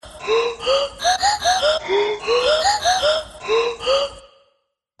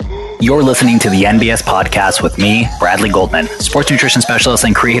You're listening to the NBS podcast with me, Bradley Goldman, sports nutrition specialist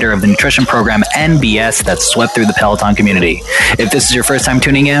and creator of the nutrition program NBS that swept through the Peloton community. If this is your first time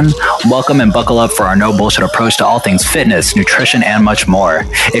tuning in, welcome and buckle up for our no bullshit approach to all things fitness, nutrition, and much more.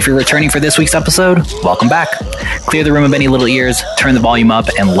 If you're returning for this week's episode, welcome back. Clear the room of any little ears, turn the volume up,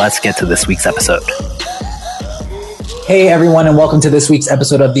 and let's get to this week's episode. Hey everyone, and welcome to this week's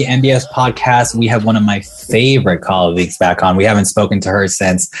episode of the NBS podcast. We have one of my favorite colleagues back on. We haven't spoken to her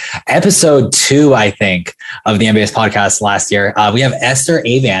since episode 2, I think, of the NBS podcast last year. We have Esther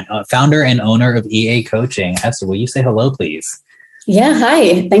Avant, founder and owner of EA Coaching. Esther, will you say hello, please? Yeah,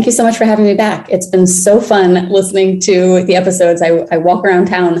 hi. Thank you so much for having me back. It's been so fun listening to the episodes. I walk around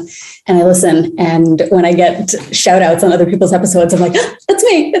town and I listen. And when I get shout outs on other people's episodes, I'm like, oh, that's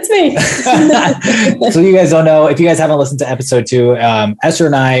me. It's me. So you guys don't know, if you guys haven't listened to episode 2, Esther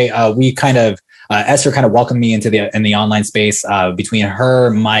and I, Esther kind of welcomed me into the online space between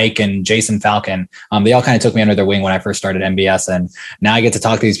her, Mike, and Jason Falcon. They all kind of took me under their wing when I first started NBS, and now I get to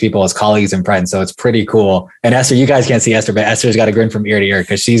talk to these people as colleagues and friends. So it's pretty cool. And Esther, you guys can't see Esther, but Esther's got a grin from ear to ear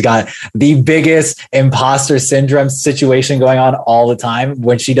because she's got the biggest imposter syndrome situation going on all the time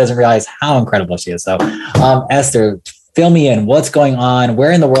when she doesn't realize how incredible she is. So Esther, fill me in. What's going on?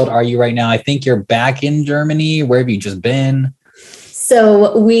 Where in the world are you right now? I think you're back in Germany. Where have you just been?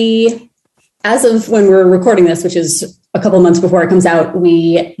 So as of when we're recording this, which is a couple months before it comes out,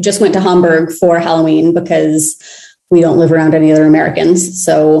 we just went to Hamburg for Halloween because we don't live around any other Americans.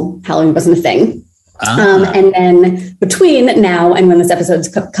 So Halloween wasn't a thing. And then between now and when this episode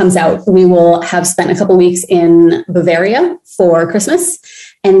comes out, we will have spent a couple weeks in Bavaria for Christmas,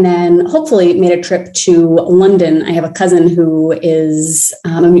 and then hopefully made a trip to London. I have a cousin who is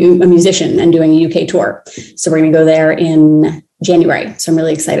a musician and doing a UK tour. So we're going to go there in January. So I'm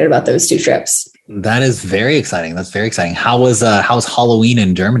really excited about those 2 trips. That is very exciting. That's very exciting. How's Halloween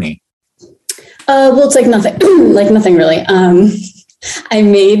in Germany? Well, it's like nothing, nothing really. I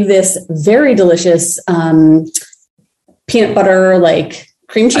made this very delicious peanut butter,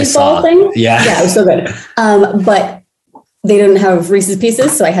 cream cheese ball thing. Yeah, it was so good. But they didn't have Reese's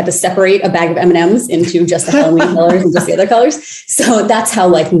Pieces, so I had to separate a bag of M&Ms into just the Halloween colors and just the other colors. So that's how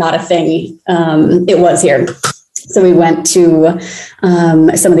not a thing it was here. So we went to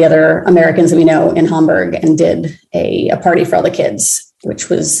some of the other Americans that we know in Hamburg and did a party for all the kids, which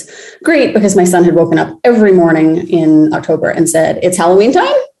was great because my son had woken up every morning in October and said, "It's Halloween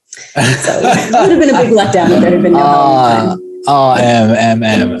time." So it would have been a big letdown if there had been no Halloween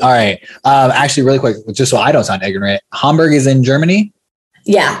time. All right. Actually, really quick, just so I don't sound ignorant, Hamburg is in Germany?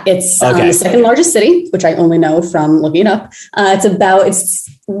 Yeah, it's the second largest city, which I only know from looking it up. It's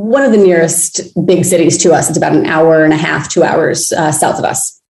one of the nearest big cities to us. It's about an hour and a half, 2 hours south of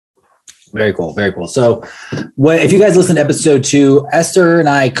us. Very cool. Very cool. So if you guys listen to episode 2, Esther and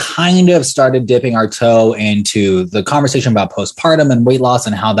I kind of started dipping our toe into the conversation about postpartum and weight loss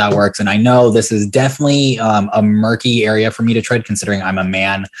and how that works. And I know this is definitely a murky area for me to tread, considering I'm a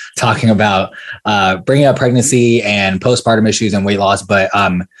man talking about bringing up pregnancy and postpartum issues and weight loss. But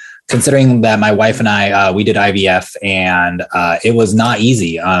considering that my wife and I, we did IVF and it was not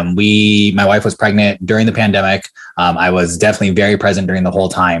easy. My wife was pregnant during the pandemic. I was definitely very present during the whole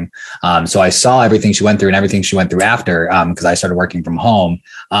time. So I saw everything she went through and everything she went through after, because I started working from home.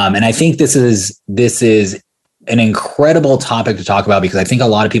 And I think this is an incredible topic to talk about because I think a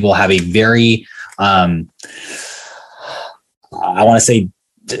lot of people have a very, I want to say,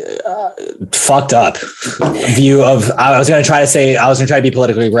 fucked up view of, I was going to try to be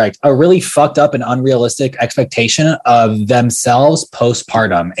politically correct, a really fucked up and unrealistic expectation of themselves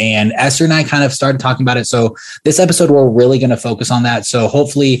postpartum. And Esther and I kind of started talking about it. So this episode, we're really going to focus on that. So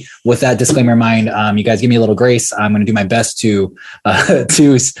hopefully with that disclaimer in mind, you guys give me a little grace. I'm going to do my best to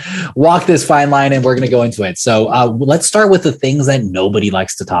walk this fine line and we're going to go into it. So let's start with the things that nobody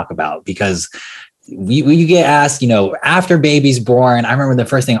likes to talk about, because you get asked, after baby's born, I remember the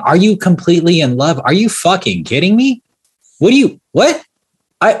first thing, are you completely in love? Are you fucking kidding me? What?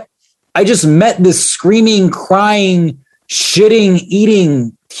 I just met this screaming, crying, shitting,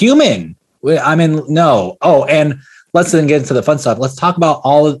 eating human. No. Oh, and let's then get into the fun stuff. Let's talk about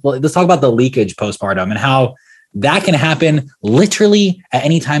the leakage postpartum and how that can happen literally at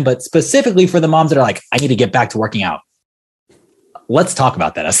any time, but specifically for the moms that are like, I need to get back to working out. Let's talk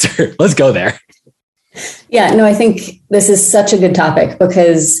about that, Esther. Let's go there. Yeah, no, I think this is such a good topic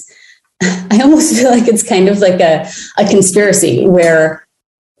because I almost feel like it's kind of like a conspiracy where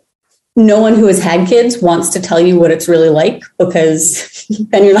no one who has had kids wants to tell you what it's really like, because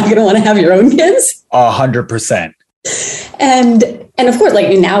then you're not going to want to have your own kids. 100%. And of course,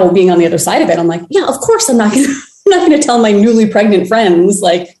 like now being on the other side of it, I'm like, yeah, of course I'm not going to not going to tell my newly pregnant friends,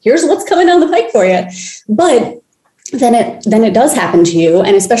 like, here's what's coming down the pike for you. But then it does happen to you.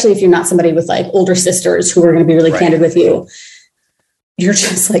 And especially if you're not somebody with like older sisters who are going to be really candid with you, you're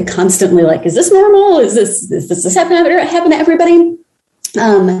just like constantly like, is this normal? Is this happen to everybody?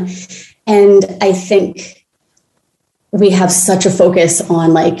 And I think we have such a focus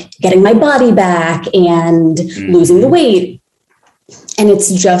on like getting my body back and losing the weight. And it's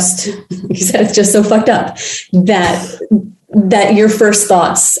just, like you said, it's just so fucked up that your first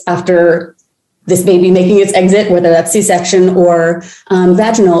thoughts after this baby making its exit, whether that's C-section or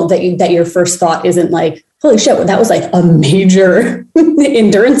vaginal, that your first thought isn't like, holy shit, that was like a major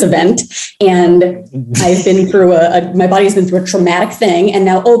endurance event. And I've been through my body's been through a traumatic thing. And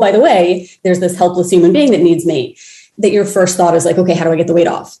now, oh, by the way, there's this helpless human being that needs me. That your first thought is like, okay, how do I get the weight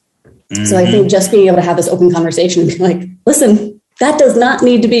off? Mm-hmm. So I think just being able to have this open conversation and be like, listen, that does not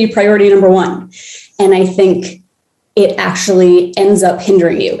need to be priority number one. And I think it actually ends up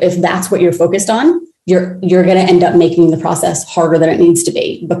hindering you. If that's what you're focused on, you're going to end up making the process harder than it needs to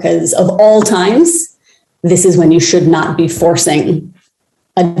be, because of all times, this is when you should not be forcing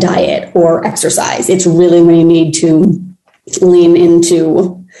a diet or exercise. It's really when you need to lean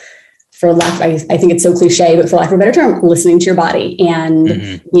into, I think it's so cliche, but for lack of a better term, listening to your body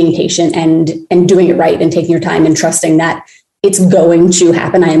and being patient and doing it right and taking your time and trusting that it's going to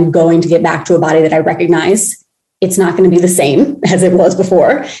happen. I am going to get back to a body that I recognize. It's not going to be the same as it was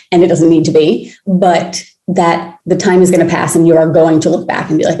before, and it doesn't need to be, but that the time is going to pass and you are going to look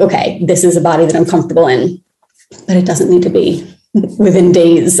back and be like, okay, this is a body that I'm comfortable in, but it doesn't need to be within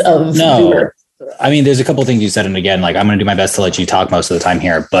days of. No, I mean, there's a couple of things you said. And again, like, I'm going to do my best to let you talk most of the time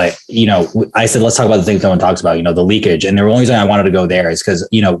here, but I said, let's talk about the things no one talks about, the leakage. And the only reason I wanted to go there is because,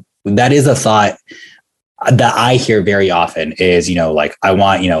 that is a thought that I hear very often is, like, I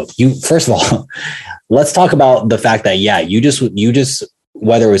want, you, first of all, let's talk about the fact that, you just,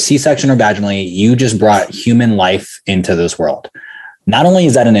 whether it was C-section or vaginally, you just brought human life into this world. Not only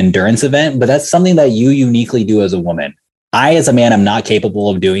is that an endurance event, but that's something that you uniquely do as a woman. I, as a man, am not capable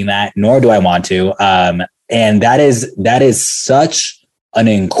of doing that, nor do I want to. And that is such an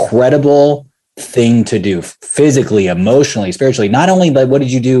incredible thing to do physically, emotionally, spiritually. Not only like what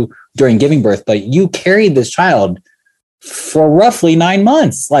did you do during giving birth, but you carried this child for roughly 9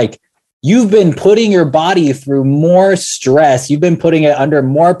 months. Like, you've been putting your body through more stress. You've been putting it under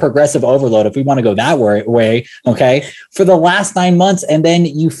more progressive overload, if we want to go that way, okay, for the last 9 months. And then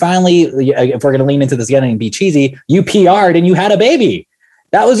you finally, if we're going to lean into this again and be cheesy, you PR'd and you had a baby.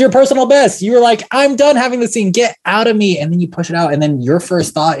 That was your personal best. You were like, I'm done having this thing, get out of me. And then you push it out. And then your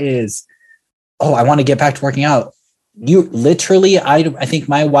first thought is, oh, I want to get back to working out. You literally, I think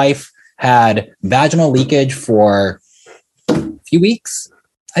my wife had vaginal leakage for a few weeks,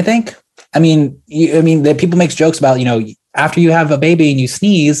 I think. I mean, that people make jokes about, after you have a baby and you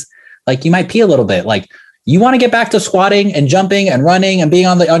sneeze, like, you might pee a little bit. Like, you want to get back to squatting and jumping and running and being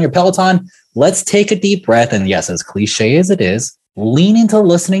on your Peloton. Let's take a deep breath. And yes, as cliche as it is, lean into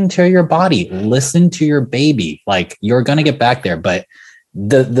listening to your body, listen to your baby. Like, you're going to get back there. But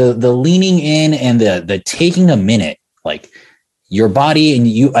the leaning in and the taking a minute, like, your body and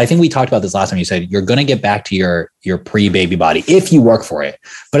you, I think we talked about this last time. You said you're going to get back to your pre-baby body if you work for it.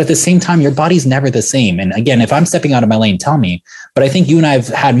 But at the same time, your body's never the same. And again, if I'm stepping out of my lane, tell me. But I think you and I have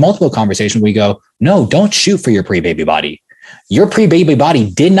had multiple conversations where we go, no, don't shoot for your pre-baby body. Your pre-baby body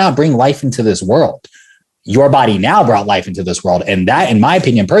did not bring life into this world. Your body now brought life into this world. And that, in my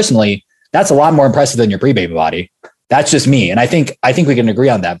opinion, personally, that's a lot more impressive than your pre-baby body. That's just me. And I think we can agree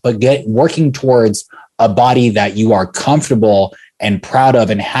on that. But working towards a body that you are comfortable and proud of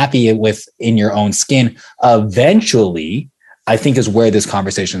and happy with in your own skin, eventually, I think is where this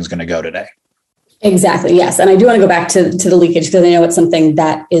conversation is going to go today. Exactly. Yes. And I do want to go back to the leakage, because I know it's something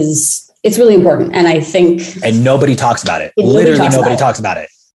that it's really important. And I think. And nobody talks about it. Literally nobody talks about it.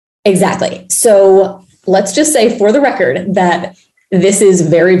 Exactly. So let's just say for the record that this is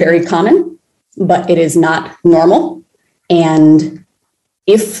very, very common, but it is not normal. And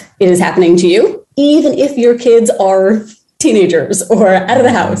if it is happening to you, even if your kids are teenagers or out of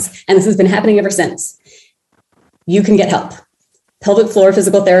the house, and this has been happening ever since, you can get help. Pelvic floor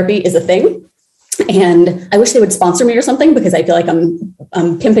physical therapy is a thing. And I wish they would sponsor me or something, because I feel like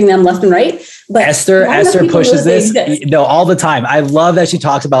I'm pimping them left and right. But Esther pushes this all the time. I love that she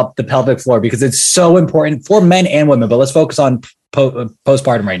talks about the pelvic floor, because it's so important for men and women. But let's focus on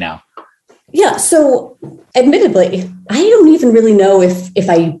postpartum right now. Yeah. So admittedly, I don't even really know if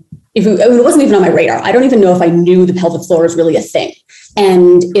it wasn't even on my radar. I don't even know if I knew the pelvic floor was really a thing.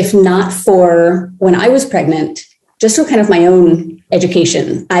 And if not for when I was pregnant, just for kind of my own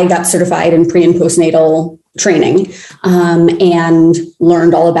education, I got certified in pre and postnatal training, and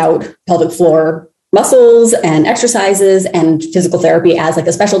learned all about pelvic floor muscles and exercises and physical therapy as like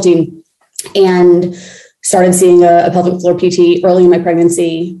a specialty, and started seeing a pelvic floor PT early in my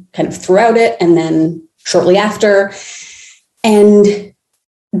pregnancy, kind of throughout it, and then shortly after. And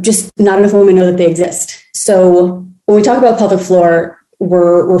just not enough women know that they exist. So when we talk about pelvic floor,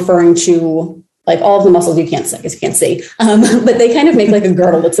 we're referring to like all of the muscles you can't see, but they kind of make like a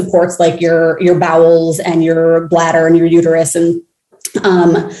girdle that supports like your bowels and your bladder and your uterus. And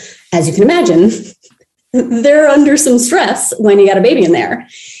as you can imagine, they're under some stress when you got a baby in there.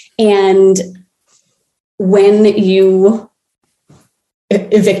 And when you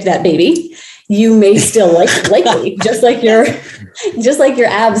evict that baby, you may still likely, just like your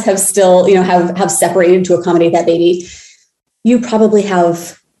abs have still, have separated to accommodate that baby, you probably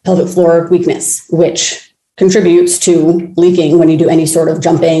have pelvic floor weakness, which contributes to leaking when you do any sort of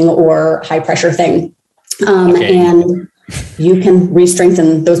jumping or high pressure thing. And you can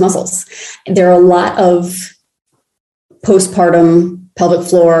re-strengthen those muscles. There are a lot of postpartum pelvic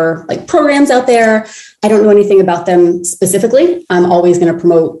floor like programs out there. I don't know anything about them specifically. I'm always going to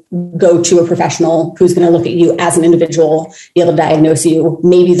promote, go to a professional who's going to look at you as an individual, be able to diagnose you.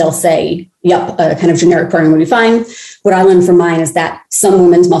 Maybe they'll say, yep, a kind of generic program would be fine. What I learned from mine is that some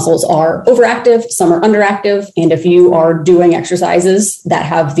women's muscles are overactive, some are underactive. And if you are doing exercises that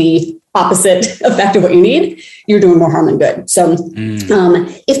have the opposite effect of what you need, you're doing more harm than good. So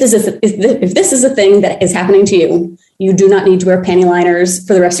if this is a thing that is happening to you, you do not need to wear panty liners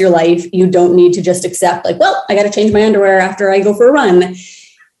for the rest of your life. You don't need to just accept like, well, I got to change my underwear after I go for a run.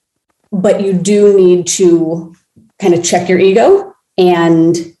 But you do need to kind of check your ego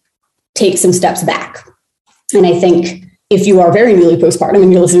and take some steps back. And I think if you are very newly postpartum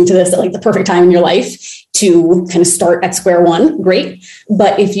and you're listening to this at like the perfect time in your life to kind of start at square one, great.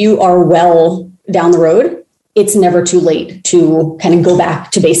 But if you are well down the road, it's never too late to kind of go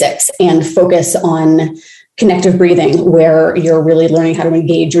back to basics and focus on connective breathing, where you're really learning how to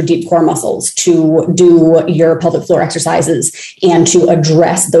engage your deep core muscles, to do your pelvic floor exercises, and to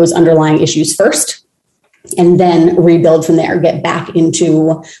address those underlying issues first, and then rebuild from there, get back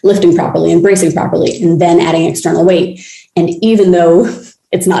into lifting properly and bracing properly, and then adding external weight. And even though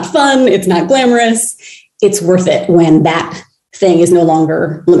it's not fun, it's not glamorous, it's worth it when that thing is no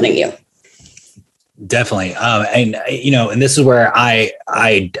longer limiting you. Definitely. And this is where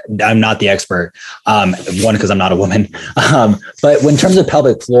I'm not the expert. One, because I'm not a woman. But in terms of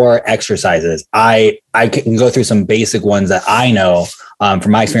pelvic floor exercises, I can go through some basic ones that I know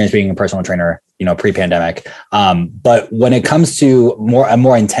from my experience being a personal trainer, pre-pandemic. But when it comes to a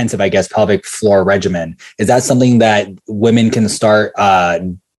more intensive, I guess, pelvic floor regimen, is that something that women can start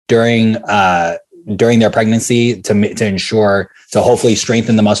during their pregnancy to ensure to hopefully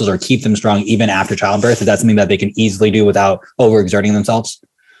strengthen the muscles or keep them strong even after childbirth? Is that something that they can easily do without overexerting themselves?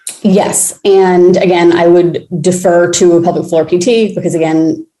 Yes. And again, I would defer to a pelvic floor PT because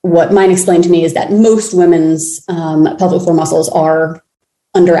again, what mine explained to me is that most women's pelvic floor muscles are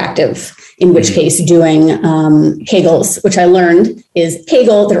underactive, in which case doing Kegels, which I learned is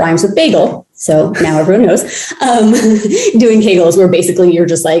Kegel that rhymes with bagel. So now everyone knows, doing Kegels where basically you're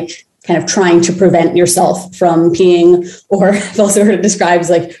just like kind of trying to prevent yourself from peeing, or I've also heard it described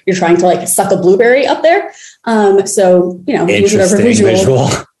as like you're trying to like suck a blueberry up there. So, use whatever visual.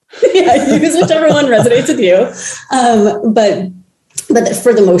 Yeah, use whichever one resonates with you. But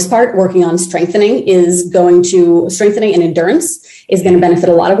for the most part, working on strengthening and endurance is going to benefit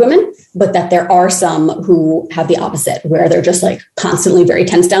a lot of women, but that there are some who have the opposite, where they're just like constantly very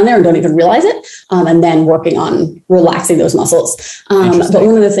tense down there and don't even realize it. And then working on relaxing those muscles. But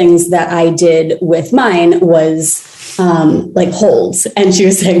one of the things that I did with mine was like holds. And she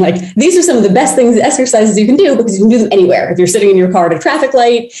was saying like, these are some of the best exercises you can do because you can do them anywhere. If you're sitting in your car at a traffic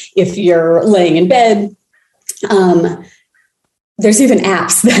light, if you're laying in bed, there's even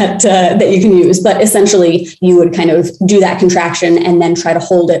apps that you can use, but essentially you would kind of do that contraction and then try to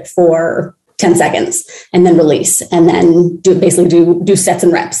hold it for 10 seconds and then release and then do sets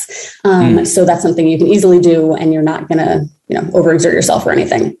and reps. So that's something you can easily do and you're not going to, overexert yourself or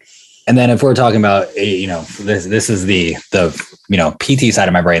anything. And then if we're talking about, this is the PT side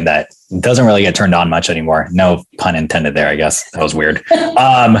of my brain that doesn't really get turned on much anymore. No pun intended there, I guess. That was weird.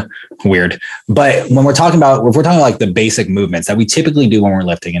 Weird. But if we're talking like the basic movements that we typically do when we're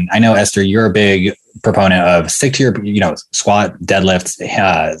lifting, and I know, Esther, you're a big proponent of stick to your, squat,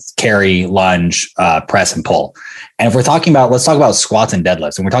 deadlifts, carry, lunge, press and pull. And if let's talk about squats and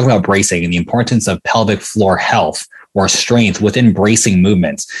deadlifts, and we're talking about bracing and the importance of pelvic floor health or strength within bracing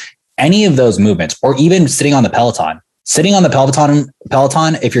movements. Any of those movements, or even sitting on the Peloton, sitting on the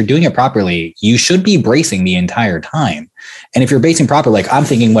Peloton, if you're doing it properly, you should be bracing the entire time. And if you're bracing properly, like I'm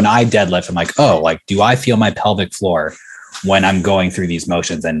thinking when I deadlift, I'm like, oh, like, do I feel my pelvic floor when I'm going through these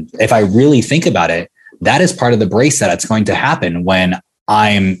motions? And if I really think about it, that is part of the brace that's going to happen when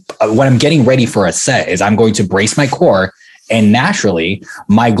I'm getting ready for a set. Is I'm going to brace my core, and naturally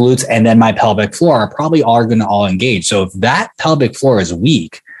my glutes and then my pelvic floor are probably going to all engage. So if that pelvic floor is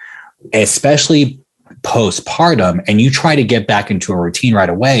weak, especially postpartum, and you try to get back into a routine right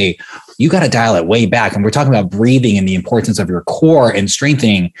away, you got to dial it way back. And we're talking about breathing and the importance of your core and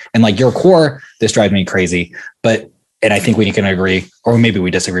strengthening, and like your core, this drives me crazy, and I think we can agree, or maybe we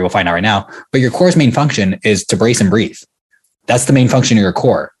disagree, we'll find out right now, but your core's main function is to brace and breathe. That's the main function of your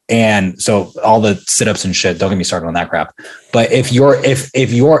core. And so all the sit-ups and shit, don't get me started on that crap. But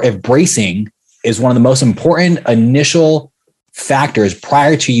if bracing is one of the most important initial factors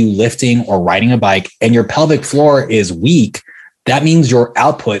prior to you lifting or riding a bike, and your pelvic floor is weak, that means your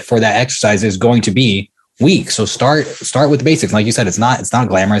output for that exercise is going to be weak. So start with the basics. Like you said, it's not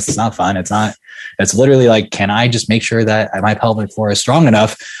glamorous. It's not fun. It's literally like, can I just make sure that my pelvic floor is strong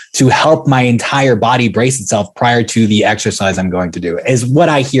enough to help my entire body brace itself prior to the exercise I'm going to do, is what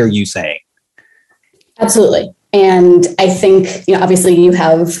I hear you saying. Absolutely. And I think, obviously you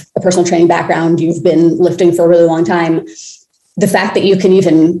have a personal training background. You've been lifting for a really long time. The fact that you can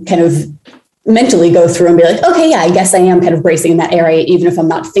even kind of mentally go through and be like, okay, yeah, I guess I am kind of bracing in that area, even if I'm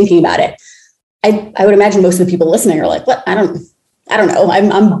not thinking about it. I would imagine most of the people listening are like, what? I don't know.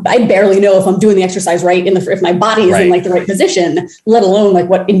 I barely know if I'm doing the exercise right if my body is in like the right position, let alone like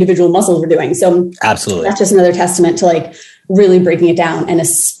what individual muscles we're doing. So absolutely, that's just another testament to like really breaking it down. And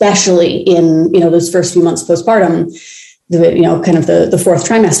especially in, those first few months postpartum, kind of the fourth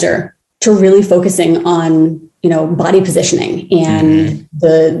trimester, to really focusing on, body positioning and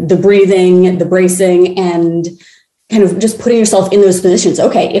the breathing, the bracing, and kind of just putting yourself in those positions.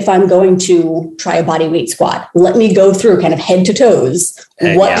 Okay, if I'm going to try a body weight squat, let me go through kind of head to toes.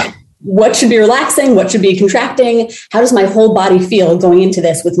 What should be relaxing? What should be contracting? How does my whole body feel going into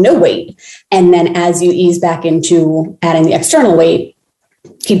this with no weight? And then as you ease back into adding the external weight,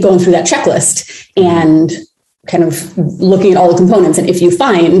 keep going through that checklist and kind of looking at all the components. And if you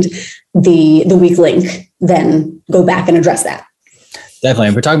find the weak link, then go back and address that. Definitely.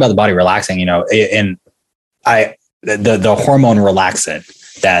 And we're talking about the body relaxing, the hormone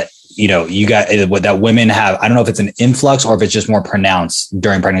relaxant that, you got that women have. I don't know if it's an influx or if it's just more pronounced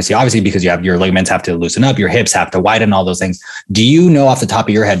during pregnancy, obviously, because you have your ligaments have to loosen up, your hips have to widen, all those things. Do you know off the top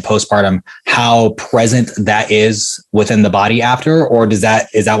of your head postpartum how present that is within the body after, or is that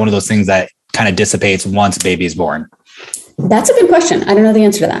one of those things that kind of dissipates once baby is born? That's a good question. I don't know the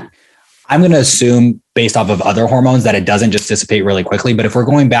answer to that. I'm going to assume based off of other hormones that it doesn't just dissipate really quickly. But if we're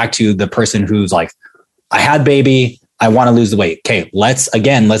going back to the person who's like, I had baby, I want to lose the weight. Okay, let's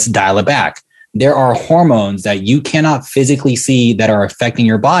dial it back. There are hormones that you cannot physically see that are affecting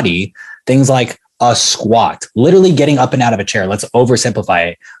your body. Things like a squat, literally getting up and out of a chair. Let's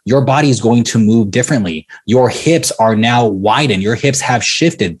oversimplify it. Your body is going to move differently. Your hips are now widened. Your hips have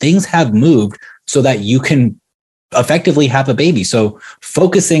shifted. Things have moved so that you can effectively have a baby. So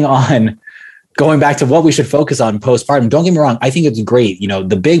focusing on going back to what we should focus on postpartum, don't get me wrong, I think it's great.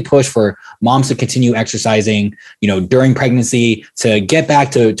 The big push for moms to continue exercising, during pregnancy, to get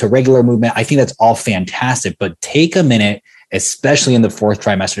back to regular movement. I think that's all fantastic, but take a minute, especially in the fourth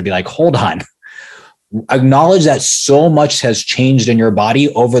trimester, to be like, hold on, acknowledge that so much has changed in your body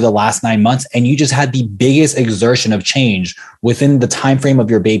over the last 9 months. And you just had the biggest exertion of change within the time frame of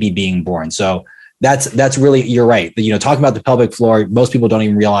your baby being born. So that's really, you're right. Talking about the pelvic floor, most people don't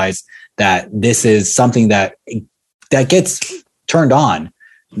even realize that this is something that gets turned on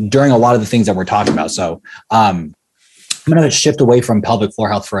during a lot of the things that we're talking about. So I'm going to shift away from pelvic floor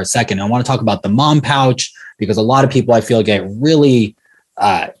health for a second. I want to talk about the mom pouch, because a lot of people, I feel, get really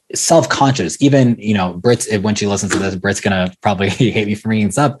self-conscious. Even, Britt, when she listens to this, Britt's going to probably hate me for bringing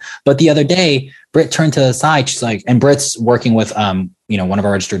this up. But the other day, Britt turned to the side. She's like, and Britt's working with, one of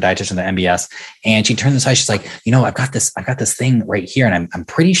our registered dietitians at MBS. And she turned to the side. She's like, I've got this thing right here. And I'm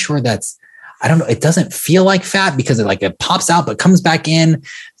pretty sure I don't know. It doesn't feel like fat because it pops out, but comes back in,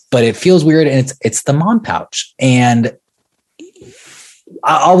 but it feels weird. And it's the mom pouch. And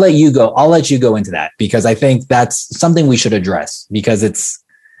I'll let you go. I'll let you go into that, because I think that's something we should address, because it's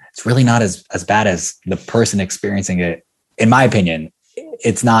really not as bad as the person experiencing it. In my opinion,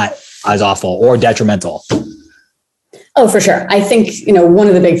 it's not as awful or detrimental. Oh, for sure. I think, one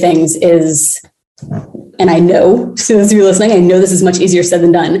of the big things is, and I know, as soon as you're listening, I know this is much easier said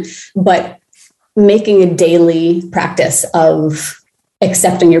than done, but making a daily practice of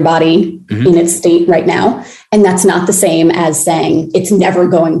accepting your body in its state right now. And that's not the same as saying it's never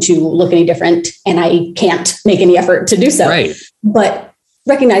going to look any different and I can't make any effort to do so. Right. But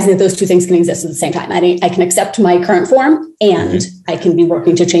recognizing that those two things can exist at the same time. I can accept my current form and I can be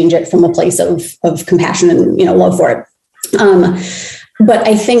working to change it from a place of compassion and, love for it. But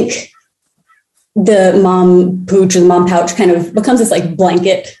I think the mom pooch or the mom pouch kind of becomes this like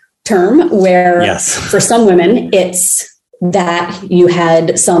blanket term where for some women, it's that you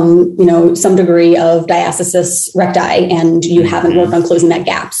had some degree of diastasis recti and you haven't worked on closing that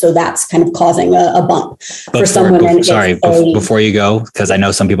gap. So that's kind of causing a bump. For some women. Before you go, because I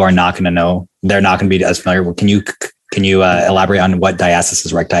know some people are not going to know, they're not going to be as familiar. Can you elaborate on what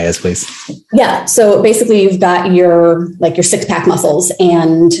diastasis recti is, please? Yeah. So basically you've got your 6-pack muscles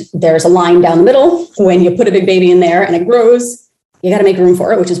and there's a line down the middle. When you put a big baby in there and it grows, you got to make room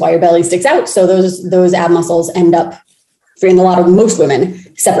for it, which is why your belly sticks out. So those ab muscles end up, in most women,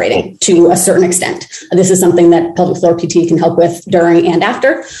 separating to a certain extent. This is something that pelvic floor PT can help with during and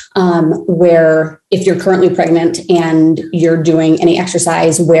after, where if you're currently pregnant and you're doing any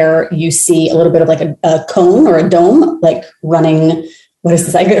exercise where you see a little bit of like a cone or a dome, like running, what is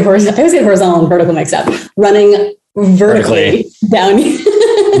this? I always get horizontal and vertical mixed up. Running vertically down,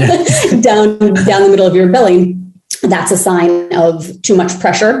 down the middle of your belly. That's a sign of too much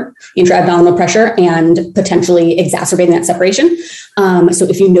pressure, intra-abdominal pressure, and potentially exacerbating that separation. So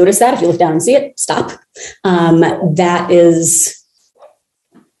if you notice that, if you look down and see it, stop.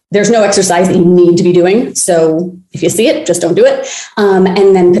 There's no exercise that you need to be doing. So if you see it, just don't do it.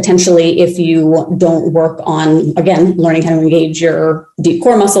 And then potentially if you don't work on, again, learning how to engage your deep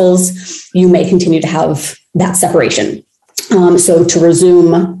core muscles, you may continue to have that separation. So to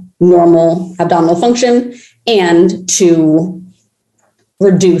resume normal abdominal function, and to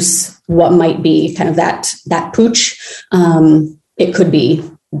reduce what might be kind of that pooch. It could be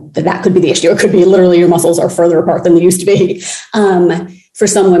that could be the issue. It could be literally your muscles are further apart than they used to be. For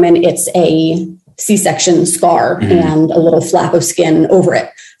some women, it's a C-section scar and a little flap of skin over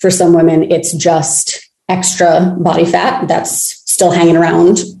it. For some women, it's just extra body fat that's still hanging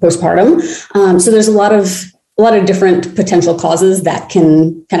around postpartum. So there's a lot of different potential causes that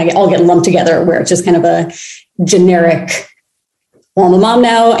can kind of all get lumped together, where it's just kind of a generic, well, I'm a mom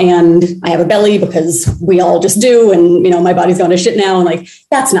now and I have a belly because we all just do. And, my body's going to shit now. And like,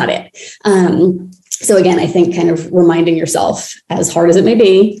 that's not it. So again, I think kind of reminding yourself, as hard as it may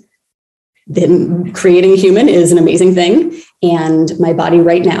be, then creating a human is an amazing thing. And my body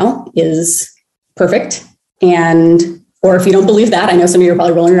right now is perfect. Or if you don't believe that, I know some of you are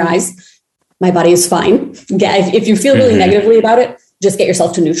probably rolling your eyes. My body is fine. If you feel really negatively about it, just get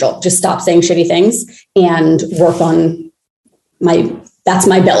yourself to neutral. Just stop saying shitty things and work on that's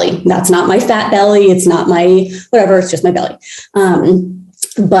my belly. That's not my fat belly. It's not my whatever. It's just my belly.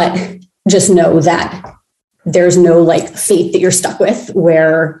 But just know that there's no like fate that you're stuck with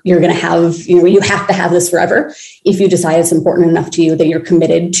where you're going to have, you have to have this forever. If you decide it's important enough to you that you're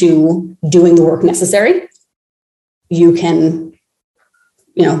committed to doing the work necessary, you can,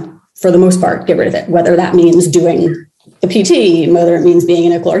 for the most part, get rid of it, whether that means doing the PT, whether it means being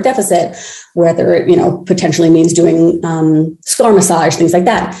in a caloric deficit, whether it, potentially means doing scar massage, things like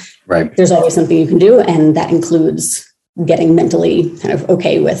that. Right. There's always something you can do. And that includes getting mentally kind of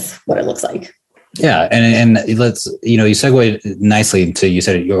okay with what it looks like. Yeah. And let's, you segued nicely into, you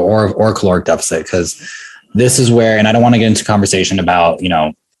said or caloric deficit, because this is where, and I don't want to get into conversation about,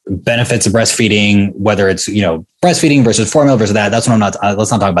 benefits of breastfeeding, whether it's, breastfeeding versus formula versus that. That's what I'm not,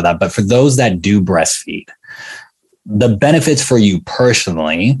 let's not talk about that. But for those that do breastfeed, the benefits for you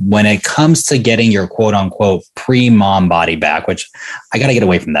personally, when it comes to getting your quote unquote pre-mom body back, which I got to get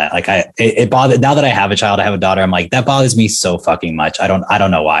away from that. Like it bothered, now that I have a child, I have a daughter, I'm like, that bothers me so fucking much. I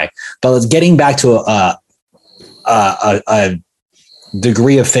don't know why, but it's getting back to a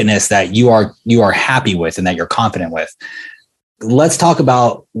degree of fitness that you are happy with and that you're confident with. Let's talk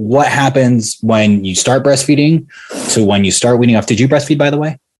about what happens when you start breastfeeding to when you start weaning off. Did you breastfeed, by the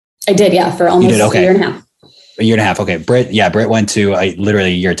way? I did. Yeah. For almost a year and a half. A year and a half. Okay. Britt went to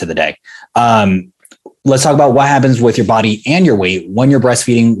literally a year to the day. Let's talk about what happens with your body and your weight when you're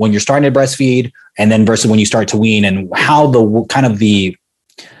breastfeeding, when you're starting to breastfeed, and then versus when you start to wean, and how the kind of the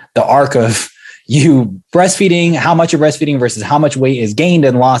arc of you breastfeeding, how much you're breastfeeding versus how much weight is gained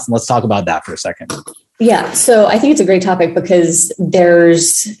and lost. And let's talk about that for a second. Yeah. So I think it's a great topic because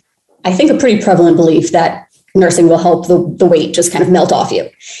there's, I think, a pretty prevalent belief that nursing will help the weight just kind of melt off you.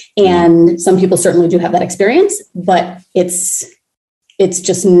 And some people certainly do have that experience, but it's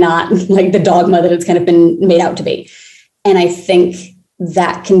just not like the dogma that it's kind of been made out to be. And I think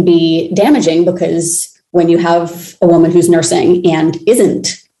that can be damaging because when you have a woman who's nursing and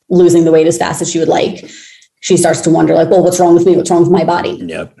isn't losing the weight as fast as she would like, she starts to wonder like, well, what's wrong with me? What's wrong with my body?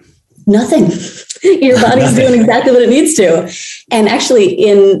 Yep. Nothing. Your body's doing exactly what it needs to. And actually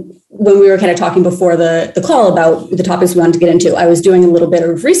when we were kind of talking before the call about the topics we wanted to get into, I was doing a little bit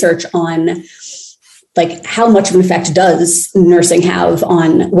of research on like how much of an effect does nursing have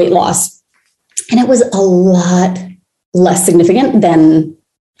on weight loss. And it was a lot less significant than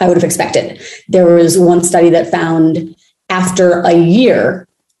I would have expected. There was one study that found after a year,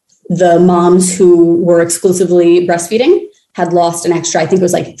 the moms who were exclusively breastfeeding had lost an extra, I think it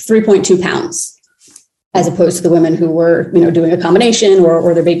was like 3.2 pounds, as opposed to the women who were, doing a combination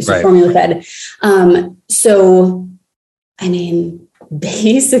or their babies were formula fed. So, I mean,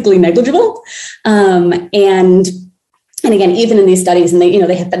 basically negligible. And again, even in these studies, and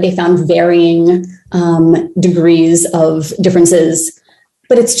they found varying degrees of differences,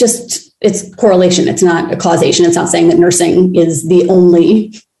 but it's correlation. It's not a causation. It's not saying that nursing is the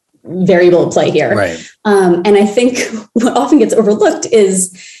only variable at play here. Right. And I think what often gets overlooked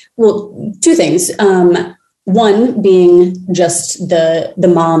is, well, two things. One being just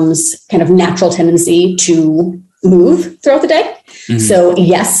the mom's kind of natural tendency to move throughout the day. Mm-hmm. So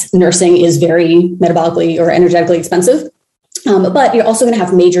yes, nursing is very metabolically or energetically expensive, but you're also going to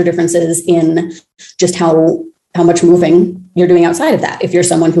have major differences in just how much moving you're doing outside of that. If you're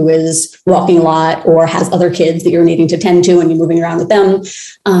someone who is walking a lot or has other kids that you're needing to tend to and you're moving around with them,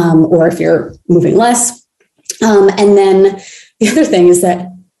 or if you're moving less. And then the other thing is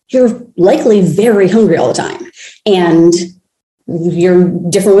that you're likely very hungry all the time, and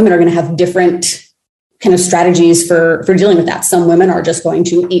different women are going to have different kind of strategies for dealing with that. Some women are just going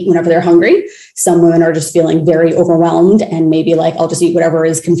to eat whenever they're hungry. Some women are just feeling very overwhelmed and maybe like, I'll just eat whatever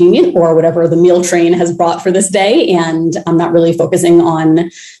is convenient or whatever the meal train has brought for this day. And I'm not really focusing on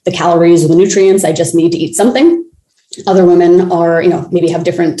the calories or the nutrients. I just need to eat something. Other women are, maybe have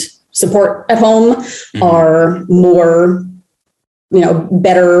different support at home, mm-hmm. are more,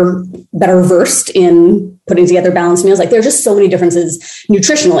 better versed in putting together balanced meals. Like there are just so many differences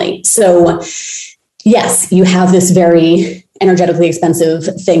nutritionally. So yes, you have this very energetically expensive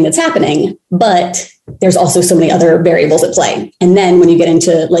thing that's happening, but there's also so many other variables at play. And then when you get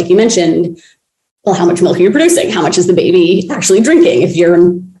into, like you mentioned, well, how much milk are you producing? How much is the baby actually drinking? If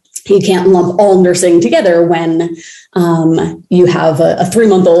you can't lump all nursing together when you have a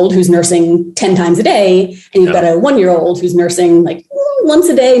 3-month-old who's nursing 10 times a day, and you've got a 1-year-old who's nursing like once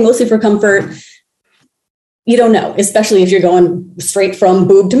a day, mostly for comfort. You don't know, especially if you're going straight from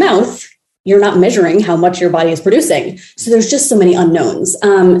boob to mouth. You're not measuring how much your body is producing. So there's just so many unknowns.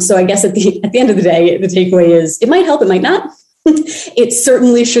 So I guess at the end of the day, the takeaway is it might help, it might not. It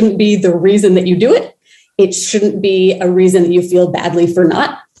certainly shouldn't be the reason that you do it. It shouldn't be a reason that you feel badly for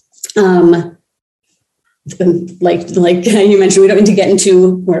not. Like you mentioned, we don't need to get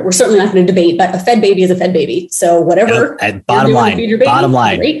into, we're certainly not going to debate, but a fed baby is a fed baby. So whatever. At bottom line,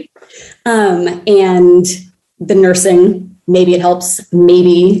 great. And the nursing, maybe it helps.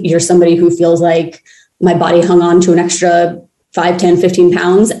 Maybe you're somebody who feels like my body hung on to an extra 5, 10, 15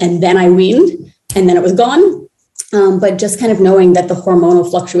 pounds and then I weaned and then it was gone. But just kind of knowing that the hormonal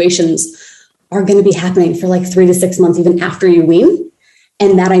fluctuations are going to be happening for like 3 to 6 months, even after you wean.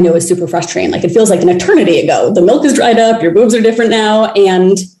 And that I know is super frustrating. Like it feels like an eternity ago. The milk is dried up, your boobs are different now,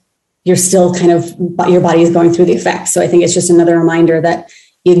 and you're still your body is going through the effects. So I think it's just another reminder that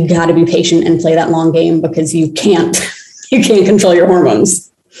you got to be patient and play that long game because you can't control your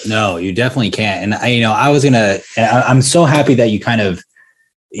hormones. No, you definitely can't. And I'm so happy that you kind of,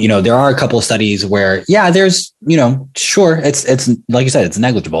 there are a couple of studies where, there's, sure, it's like you said, it's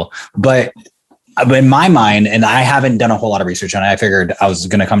negligible, but in my mind, and I haven't done a whole lot of research on it, I figured I was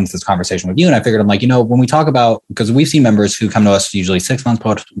going to come into this conversation with you. And I figured I'm like, when we talk about, because we've seen members who come to us usually 6 months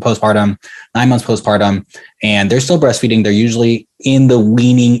postpartum, 9 months postpartum, and they're still breastfeeding. They're usually in the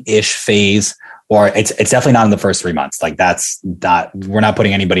weaning-ish phase, or it's definitely not in the first 3 months. Like we're not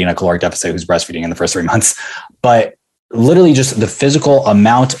putting anybody in a caloric deficit who's breastfeeding in the first 3 months, but literally just the physical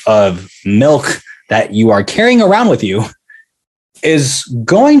amount of milk that you are carrying around with you is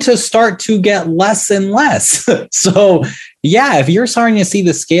going to start to get less and less. So if you're starting to see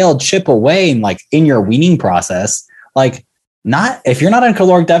the scale chip away and like in your weaning process, if you're not in a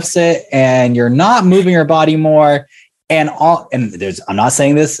caloric deficit and you're not moving your body more I'm not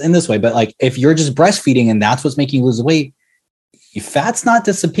saying this in this way, but like if you're just breastfeeding and that's what's making you lose weight, if fat's not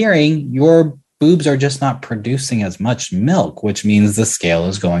disappearing, your boobs are just not producing as much milk, which means the scale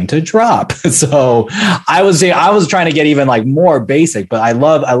is going to drop. So I was trying to get even like more basic, but I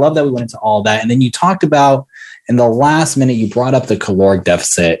love that we went into all that. And then you talked about in the last minute, you brought up the caloric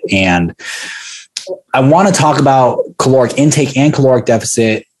deficit. And I want to talk about caloric intake and caloric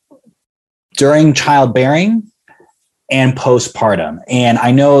deficit during childbearing and postpartum. And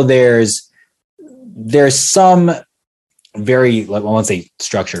I know there's some very, like, I won't say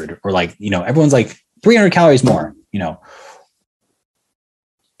structured, or like, everyone's like 300 calories more,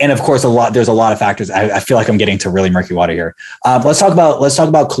 and of course there's a lot of factors. I feel like I'm getting to really murky water here. Let's talk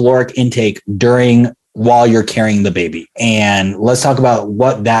about caloric intake while you're carrying the baby, and let's talk about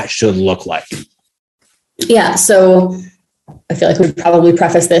what that should look like. Yeah. So I feel like we'd probably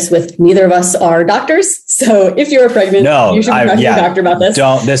preface this with neither of us are doctors. So if you're pregnant, you should talk to your doctor about this.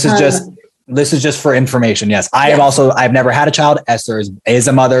 This is just for information. Yes. I've never had a child. Esther is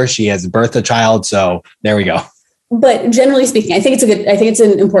a mother. She has birthed a child. So there we go. But generally speaking, I think it's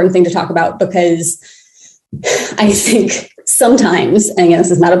an important thing to talk about, because I think sometimes, and again,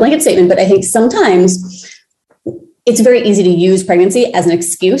 this is not a blanket statement, but I think sometimes it's very easy to use pregnancy as an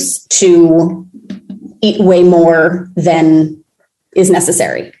excuse to eat way more than is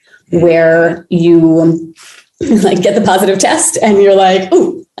necessary, where you like get the positive test and you're like,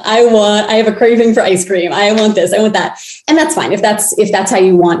 oh, I have a craving for ice cream. I want this, I want that. And that's fine. If that's how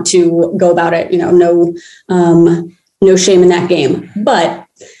you want to go about it, no shame in that game. But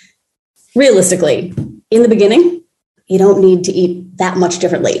realistically, in the beginning, you don't need to eat that much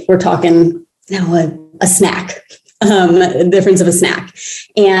differently. We're talking a snack, the difference of a snack.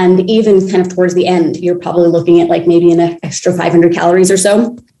 And even kind of towards the end, you're probably looking at like maybe an extra 500 calories or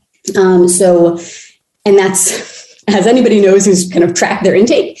so. And that's, as anybody knows who's kind of tracked their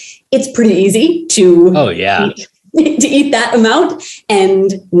intake, it's pretty easy to eat that amount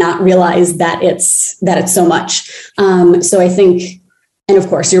and not realize that it's so much. So I think, and of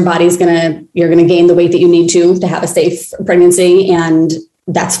course, your body's you're gonna gain the weight that you need to have a safe pregnancy, and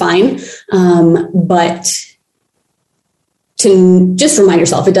that's fine. But to just remind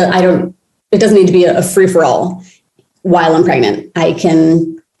yourself, it doesn't need to be a free for all while I'm pregnant. I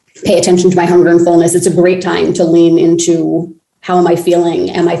can pay attention to my hunger and fullness. It's a great time to lean into, how am I feeling?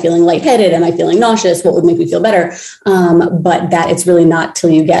 Am I feeling lightheaded? Am I feeling nauseous? What would make me feel better? But that it's really not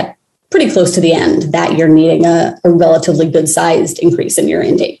till you get pretty close to the end that you're needing a relatively good sized increase in your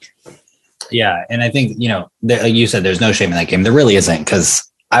intake. Yeah. And I think, like you said, there's no shame in that game. There really isn't, because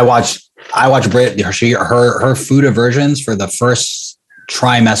I watch Britt, her food aversions for the first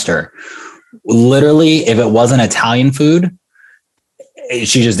trimester. Literally, if it wasn't Italian food,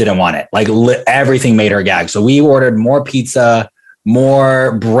 she just didn't want it. Like everything made her gag. So we ordered more pizza,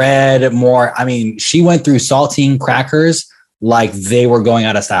 more bread, she went through saltine crackers like they were going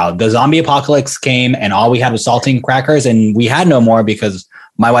out of style. The zombie apocalypse came and all we had was saltine crackers, and we had no more because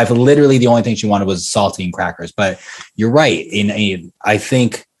my wife, literally the only thing she wanted was saltine crackers. But you're right. I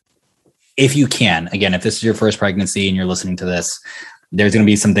think if you can, again, if this is your first pregnancy and you're listening to this, there's going to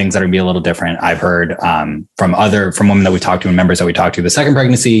be some things that are going to be a little different. I've heard from women that we talked to and members that we talked to, the second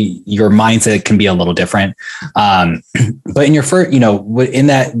pregnancy, your mindset can be a little different. But in your first,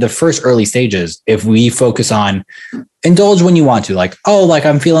 the first early stages, if we focus on indulge when you want to, like, oh, like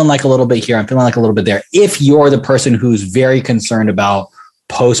I'm feeling like a little bit here, I'm feeling like a little bit there. If you're the person who's very concerned about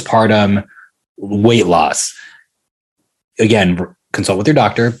postpartum weight loss, again, consult with your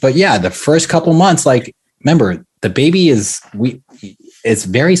doctor. But yeah, the first couple months, like, remember, the baby it's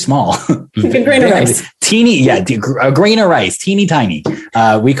very small. Like a grain of rice. Teeny, a grain of rice, teeny tiny.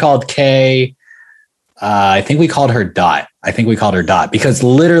 We called Kay, I think we called her Dot. Because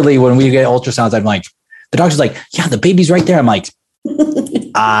literally when we get ultrasounds, I'm like, the doctor's like, yeah, the baby's right there. I'm like,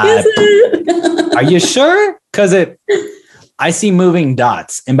 are you sure? Because I see moving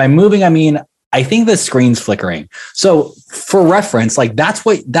dots. And by moving, I mean, I think the screen's flickering. So for reference, like that's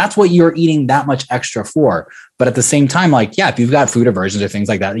what you're eating that much extra for. But at the same time, like, yeah, if you've got food aversions or things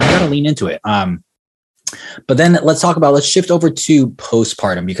like that, you got to lean into it. But then let's shift over to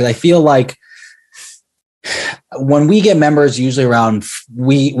postpartum, because I feel like when we get members, usually around,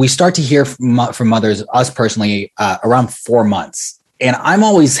 we start to hear from mothers, us personally, around 4 months. And I'm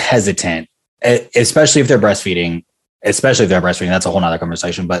always hesitant, especially if they're breastfeeding. That's a whole nother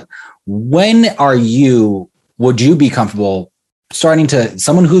conversation. But when would you be comfortable starting to,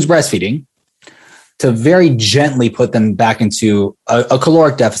 someone who's breastfeeding, to very gently put them back into a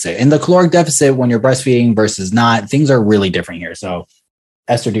caloric deficit? And the caloric deficit when you're breastfeeding versus not, things are really different here. So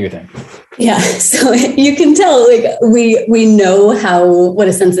Esther, do your thing. Yeah. So you can tell, like, we know what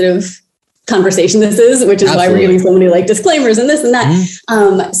a sensitive conversation this is, which is Absolutely. Why we're giving so many like disclaimers and this and that.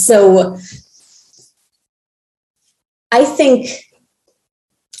 Mm-hmm. So I think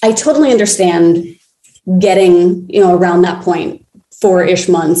I totally understand getting, around that point, 4-ish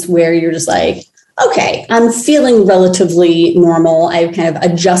months where you're just like, okay, I'm feeling relatively normal. I've kind of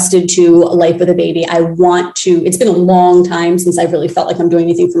adjusted to life with a baby. It's been a long time since I've really felt like I'm doing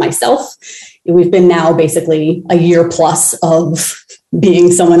anything for myself. We've been now basically a year plus of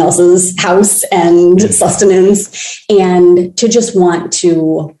being someone else's house and sustenance, and to just want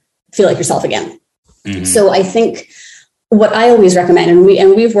to feel like yourself again. Mm-hmm. So I think what I always recommend,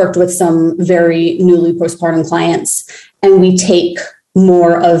 and we've worked with some very newly postpartum clients, and we take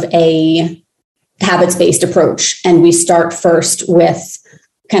more of a habits-based approach. And we start first with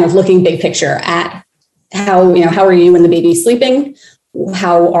kind of looking big picture at how are you when the baby's sleeping?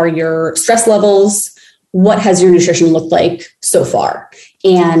 How are your stress levels? What has your nutrition looked like so far?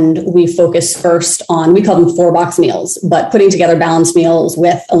 And we focus first on, we call them 4-box meals, but putting together balanced meals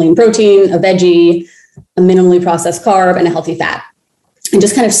with a lean protein, a veggie, a minimally processed carb, and a healthy fat. And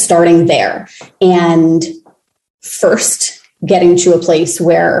just kind of starting there. And first, getting to a place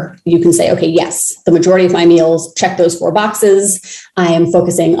where you can say, okay, yes, the majority of my meals check those 4 boxes. I am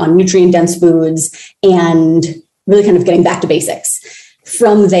focusing on nutrient-dense foods and really kind of getting back to basics.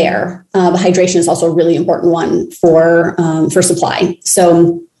 From there, hydration is also a really important one for supply.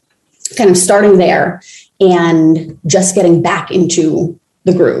 So kind of starting there and just getting back into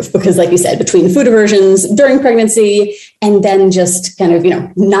the groove, because like you said, between the food aversions during pregnancy and then just kind of,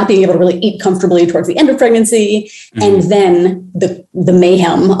 not being able to really eat comfortably towards the end of pregnancy, and then the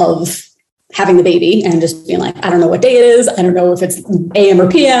mayhem of having the baby and just being like, I don't know what day it is. I don't know if it's AM or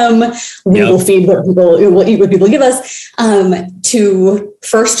PM. We will feed what people, we'll eat what people give us, to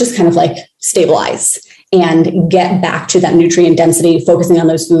first just kind of like stabilize and get back to that nutrient density, focusing on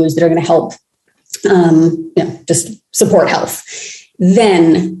those foods that are going to help, just support health.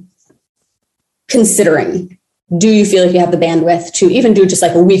 Then considering, do you feel like you have the bandwidth to even do just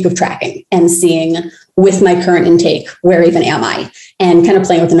like a week of tracking and seeing, with my current intake, where even am I? And kind of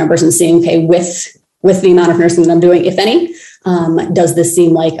playing with the numbers and seeing, okay, with the amount of nursing that I'm doing, if any, does this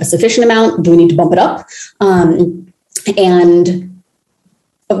seem like a sufficient amount? Do we need to bump it up? And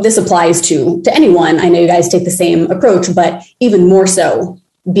this applies to anyone. I know you guys take the same approach, but even more so,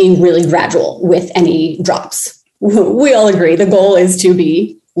 being really gradual with any drops. We all agree the goal is to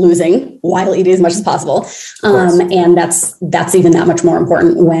be losing while eating as much as possible. And that's even that much more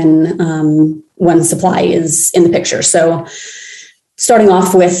important when supply is in the picture. So starting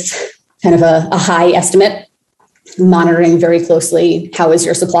off with kind of a high estimate, monitoring very closely, how is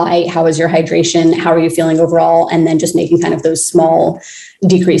your supply? How is your hydration? How are you feeling overall? And then just making kind of those small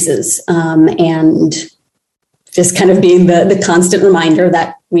decreases, and just kind of being the constant reminder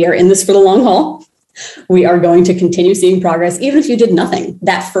that we are in this for the long haul. We are going to continue seeing progress. Even if you did nothing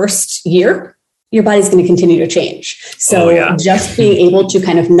that first year, your body's going to continue to change. So just being able to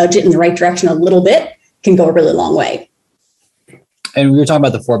kind of nudge it in the right direction a little bit can go a really long way. And we were talking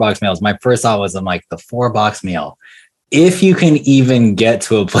about the 4-box meals. My first thought was, I'm like, the 4-box meal. If you can even get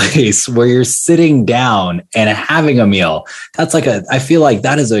to a place where you're sitting down and having a meal, that's like I feel like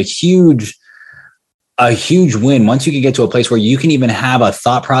that is a huge win. Once you can get to a place where you can even have a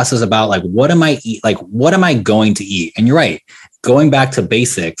thought process about like, what am I going to eat? And you're right. Going back to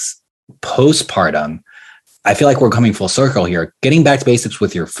basics postpartum, I feel like we're coming full circle here, getting back to basics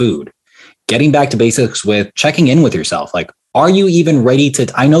with your food, getting back to basics with checking in with yourself. Like, are you even ready to,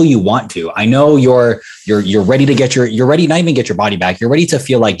 I know you want to, I know you're ready to you're ready, not even get your body back. You're ready to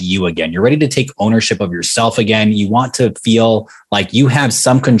feel like you again. You're ready to take ownership of yourself again. You want to feel like you have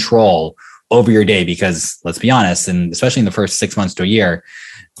some control over your day, because let's be honest, and especially in the first 6 months to a year,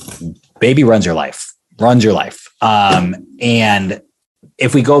 baby runs your life. And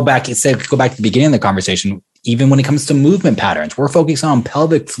if we go back to the beginning of the conversation, even when it comes to movement patterns, we're focusing on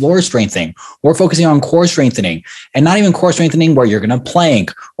pelvic floor strengthening. We're focusing on core strengthening, and not even core strengthening where you're going to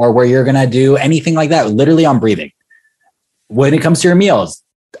plank or where you're going to do anything like that, literally on breathing. When it comes to your meals,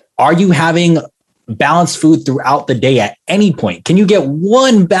 are you having balanced food throughout the day at any point? Can you get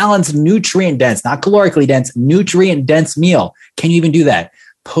one balanced, nutrient dense, not calorically dense, nutrient dense meal? Can you even do that?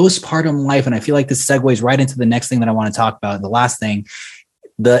 Postpartum life. And I feel like this segues right into the next thing that I want to talk about. The last thing,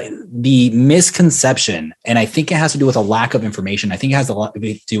 the misconception. And I think it has to do with a lack of information. I think it has a lot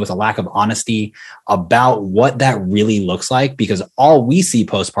to do with a lack of honesty about what that really looks like, because all we see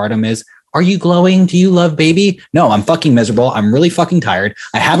postpartum is, are you glowing? Do you love baby? No, I'm fucking miserable. I'm really fucking tired.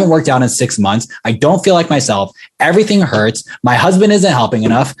 I haven't worked out in 6 months. I don't feel like myself. Everything hurts. My husband isn't helping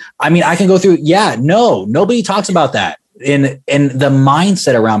enough. I mean, I can go through. Nobody talks about that. And the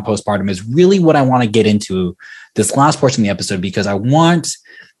mindset around postpartum is really what I want to get into this last portion of the episode, because I want,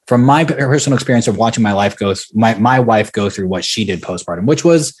 from my personal experience of watching my wife go through what she did postpartum, which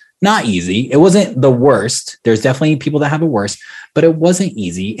was not easy. It wasn't the worst. There's definitely people that have it worse, but it wasn't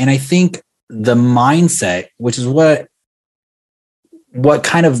easy. And I think the mindset, which is what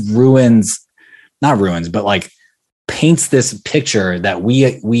kind of not ruins, but like paints this picture that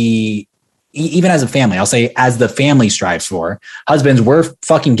we even as a family, I'll say as the family strives for. Husbands, we're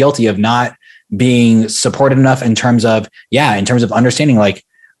fucking guilty of not being supported enough in terms of understanding, like,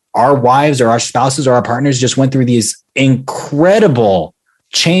 our wives or our spouses or our partners just went through these incredible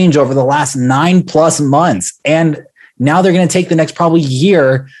change over the last 9+ months. And now they're going to take the next probably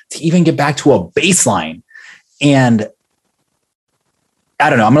year to even get back to a baseline. And I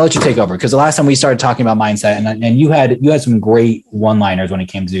don't know, I'm going to let you take over, because the last time we started talking about mindset and you had some great one-liners when it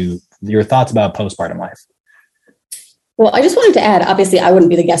came to your thoughts about postpartum life. Well, I just wanted to add, obviously I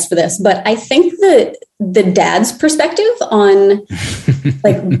wouldn't be the guest for this, but I think that the dad's perspective on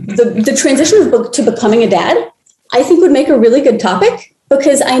like the transition to becoming a dad, I think would make a really good topic,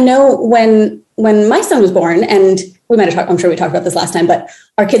 because I know when my son was born, and we might have talked, I'm sure we talked about this last time, but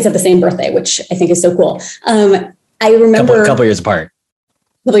our kids have the same birthday, which I think is so cool. I remember a couple years apart.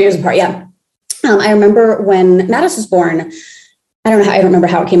 Yeah. I remember when Mattis was born, I don't remember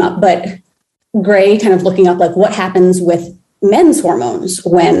how it came up, but Gray kind of looking up like what happens with men's hormones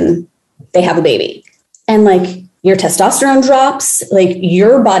when they have a baby, and like your testosterone drops, like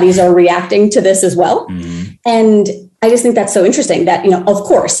your bodies are reacting to this as well. Mm-hmm. And I just think that's so interesting that, of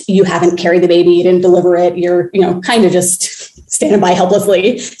course you haven't carried the baby, you didn't deliver it. You're, kind of just standing by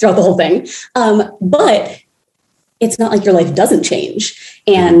helplessly throughout the whole thing. But it's not like your life doesn't change.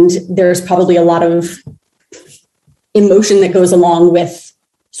 And there's probably a lot of emotion that goes along with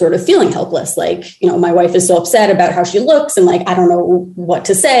sort of feeling helpless. Like, my wife is so upset about how she looks, and like, I don't know what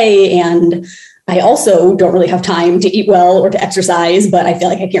to say. And I also don't really have time to eat well or to exercise, but I feel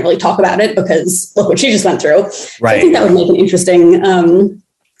like I can't really talk about it because look what she just went through. Right. So I think that would make an interesting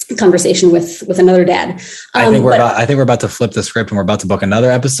conversation with another dad. I think we're about to flip the script, and we're about to book another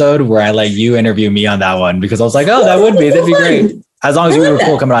episode where I let you interview me on that one, because I was like, oh, that'd be great. As long as we were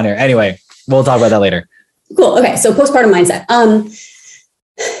cool coming on here. Anyway, we'll talk about that later. Cool. Okay. So postpartum mindset.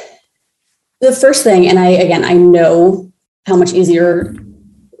 The first thing, and I know how much easier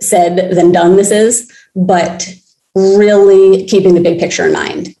said than done this is, but really keeping the big picture in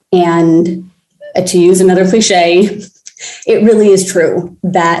mind. And to use another cliche, it really is true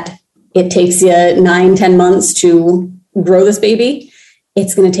that it takes you 9-10 months to grow this baby.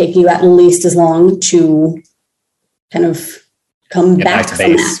 It's going to take you at least as long to kind of come back to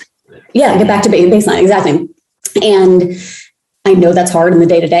base. Yeah, get back to baseline. Exactly. And I know that's hard in the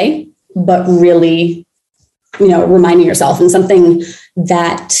day-to-day, but really, reminding yourself, and something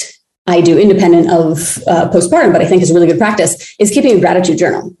that I do independent of postpartum, but I think is a really good practice, is keeping a gratitude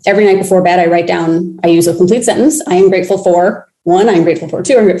journal. Every night before bed, I use a complete sentence. I am grateful for one, I'm grateful for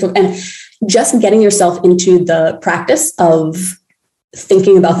two, I'm grateful, and just getting yourself into the practice of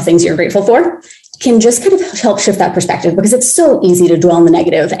thinking about the things you're grateful for can just kind of help shift that perspective, because it's so easy to dwell on the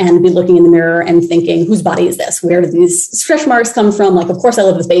negative and be looking in the mirror and thinking, whose body is this? Where do these stretch marks come from? Like, of course I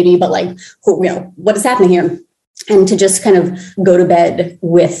love this baby, but like, what is happening here? And to just kind of go to bed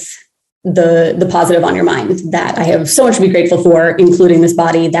with the positive on your mind, that I have so much to be grateful for, including this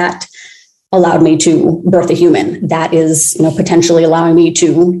body that allowed me to birth a human, that is, potentially allowing me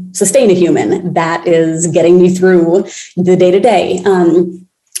to sustain a human, that is getting me through the day-to-day.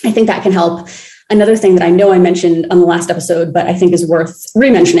 I think that can help. Another thing that I know I mentioned on the last episode, but I think is worth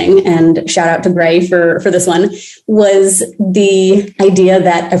re-mentioning, and shout out to Gray for this one, was the idea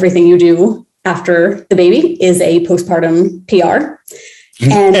that everything you do after the baby is a postpartum PR.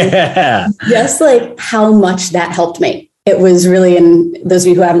 And just like how much that helped me. It was really, and those of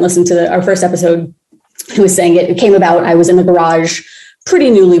you who haven't listened to our first episode, who was saying it came about, I was in the garage pretty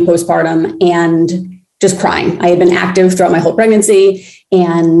newly postpartum and just crying. I had been active throughout my whole pregnancy,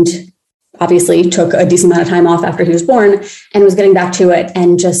 and obviously took a decent amount of time off after he was born, and was getting back to it,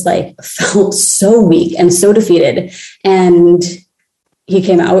 and just like felt so weak and so defeated. And he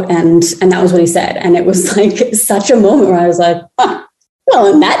came out and that was what he said. And it was like such a moment where I was like,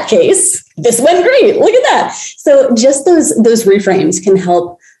 well, in that case, this went great. Look at that. So just those reframes can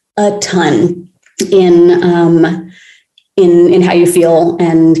help a ton in how you feel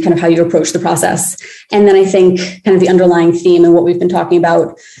and kind of how you approach the process. And then I think kind of the underlying theme and what we've been talking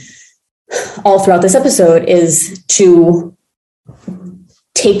about all throughout this episode is to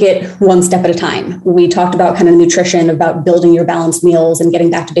take it one step at a time. We talked about kind of nutrition, about building your balanced meals and getting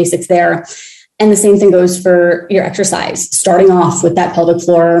back to basics there. And the same thing goes for your exercise, starting off with that pelvic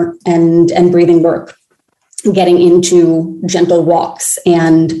floor and breathing work, getting into gentle walks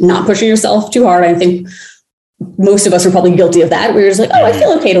and not pushing yourself too hard. I think most of us are probably guilty of that. We're just like, oh, I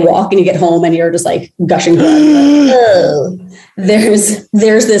feel okay to walk. And you get home and you're just like gushing blood. Like, oh, there's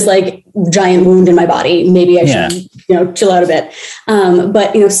this like giant wound in my body. Maybe I should, chill out a bit.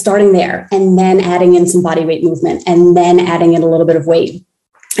 But, starting there and then adding in some body weight movement and then adding in a little bit of weight.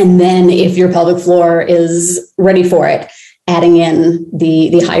 And then if your pelvic floor is ready for it, adding in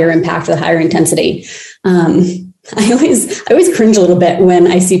the higher impact, the higher intensity. I always cringe a little bit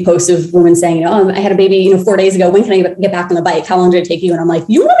when I see posts of women saying, I had a baby, 4 days ago. When can I get back on the bike? How long did it take you? And I'm like,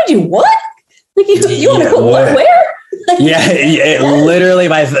 you want to do what? Like you want to go what, where? Literally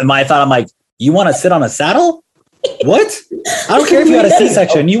my thought, I'm like, you want to sit on a saddle? What? I don't care if you had a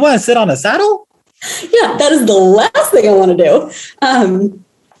C-section. You want to sit on a saddle? Yeah, that is the last thing I want to do.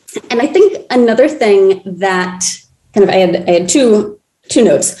 And I think another thing that kind of, I had two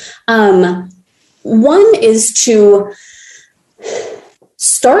notes. One is to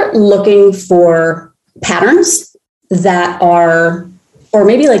start looking for patterns that are, or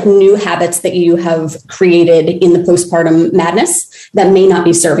maybe like new habits that you have created in the postpartum madness that may not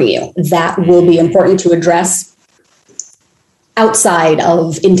be serving you, that will be important to address outside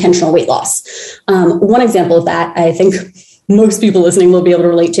of intentional weight loss. One example of that, I think most people listening will be able to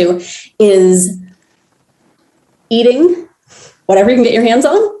relate to, is eating whatever you can get your hands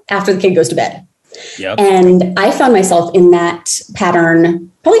on after the kid goes to bed. Yep. And I found myself in that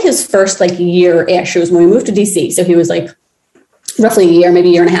pattern, probably his first year-ish. It was when we moved to DC. So he was roughly a year, maybe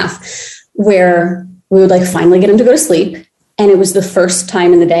a year and a half, where we would finally get him to go to sleep. And it was the first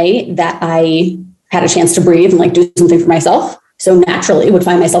time in the day that I had a chance to breathe and do something for myself. So naturally would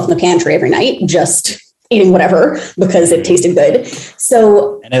find myself in the pantry every night, just eating whatever because it tasted good.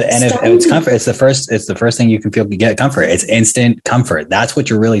 So, and if it's comfort, it's the first thing you can feel to get comfort. It's instant comfort. That's what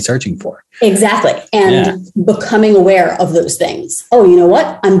you're really searching for. Exactly. And becoming aware of those things. Oh, you know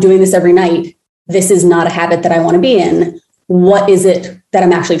what? I'm doing this every night. This is not a habit that I want to be in. What is it that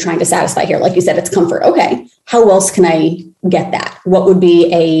I'm actually trying to satisfy here? Like you said, it's comfort. Okay. How else can I get that? What would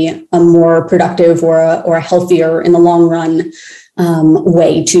be a more productive or a healthier in the long run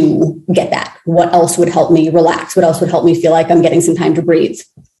way to get that? What else would help me relax? What else would help me feel like I'm getting some time to breathe?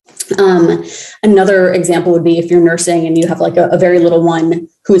 Another example would be if you're nursing and you have a very little one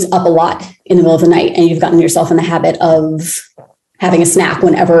who is up a lot in the middle of the night and you've gotten yourself in the habit of having a snack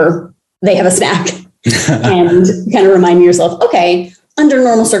whenever they have a snack and kind of reminding yourself, okay, under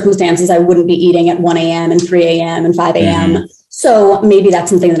normal circumstances, I wouldn't be eating at 1 a.m. and 3 a.m. and 5 a.m. Mm-hmm. So maybe that's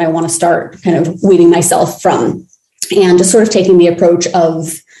something that I want to start kind of weaning myself from. And just sort of taking the approach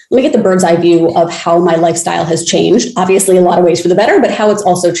of, let me get the bird's eye view of how my lifestyle has changed. Obviously, a lot of ways for the better, but how it's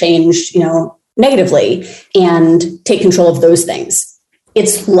also changed, negatively, and take control of those things.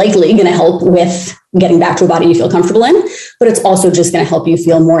 It's likely going to help with getting back to a body you feel comfortable in, but it's also just going to help you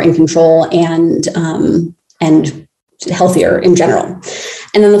feel more in control and healthier in general.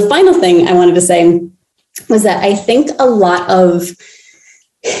 And then the final thing I wanted to say was that I think a lot of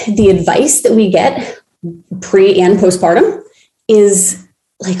the advice that we get pre and postpartum is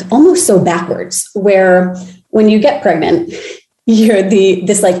almost so backwards, where when you get pregnant, you're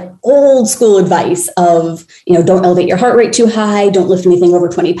this old school advice of, don't elevate your heart rate too high, don't lift anything over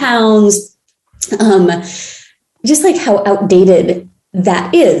 20 pounds. Just how outdated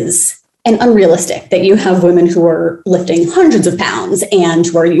that is and unrealistic that you have women who are lifting hundreds of pounds and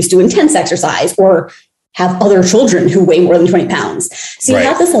who are used to intense exercise or have other children who weigh more than 20 pounds. So you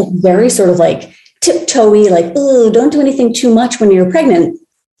have this very sort of tiptoey, oh, don't do anything too much when you're pregnant.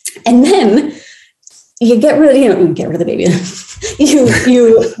 And then you get rid of, the baby.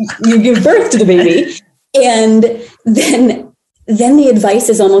 you give birth to the baby. And then the advice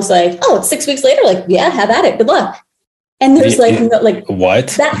is almost oh, it's 6 weeks later. Yeah, have at it. Good luck. And there's what?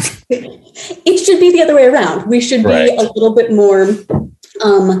 That it should be the other way around. We should be a little bit more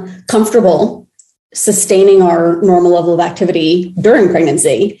comfortable sustaining our normal level of activity during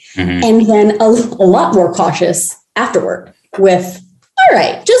pregnancy, and then a lot more cautious afterward with, all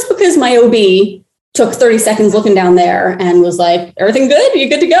right, just because my OB took 30 seconds looking down there and was like, everything good? You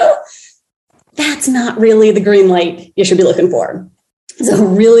good to go? That's not really the green light you should be looking for. So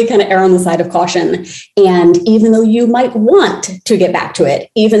really kind of err on the side of caution. And even though you might want to get back to it,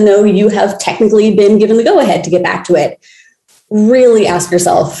 even though you have technically been given the go-ahead to get back to it, really ask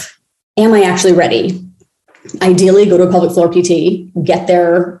yourself, am I actually ready? Ideally, go to a pelvic floor PT, get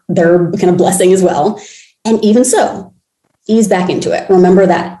their kind of blessing as well. And even so, ease back into it. Remember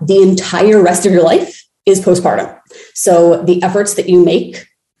that the entire rest of your life is postpartum. So the efforts that you make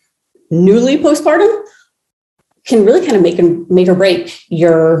newly postpartum can really kind of make or break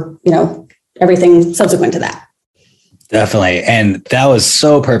your, everything subsequent to that. Definitely. And that was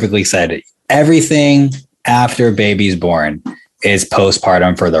so perfectly said. Everything after baby's born is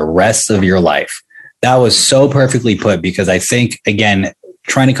postpartum for the rest of your life. That was so perfectly put, because I think, again,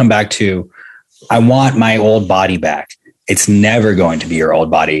 trying to come back to, I want my old body back. It's never going to be your old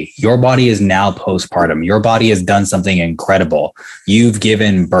body. Your body is now postpartum. Your body has done something incredible. You've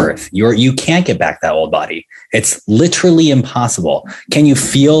given birth. You can't get back that old body. It's literally impossible. Can you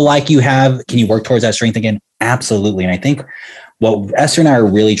feel like you have? Can you work towards that strength again? Absolutely. And I think what Esther and I are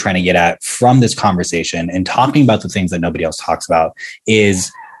really trying to get at from this conversation and talking about the things that nobody else talks about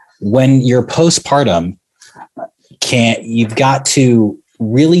is when you're postpartum, you've got to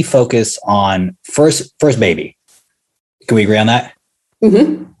really focus on first baby. Can we agree on that?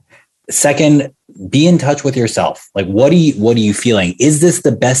 Mm-hmm. Second, be in touch with yourself. Like, what are you feeling? Is this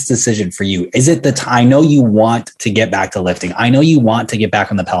the best decision for you? Is it the time? I know you want to get back to lifting. I know you want to get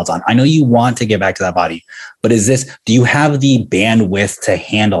back on the Peloton. I know you want to get back to that body, but do you have the bandwidth to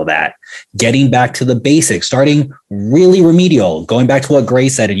handle that? Getting back to the basics, starting really remedial, going back to what Gray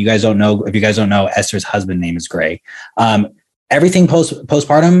said. And if you guys don't know, Esther's husband name is Gray. Everything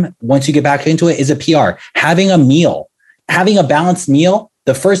postpartum, once you get back into it, is a PR. Having a balanced meal,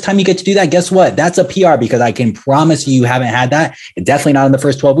 the first time you get to do that, guess what? That's a PR, because I can promise you haven't had that. Definitely not in the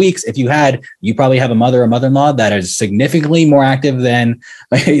first 12 weeks. If you had, you probably have a mother or mother-in-law that is significantly more active than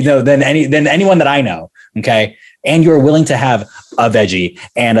anyone that I know. Okay. And you're willing to have a veggie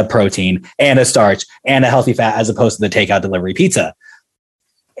and a protein and a starch and a healthy fat, as opposed to the takeout delivery pizza.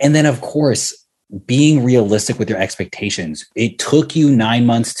 And then, of course, being realistic with your expectations. It took you 9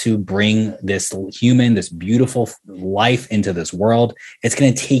 months to bring this beautiful life into this world. It's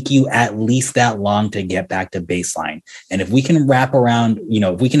going to take you at least that long to get back to baseline. And if we can wrap around,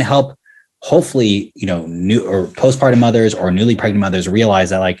 if we can help, hopefully, new or postpartum mothers or newly pregnant mothers realize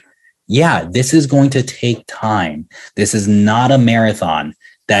that, like, yeah, this is going to take time. This is not a marathon.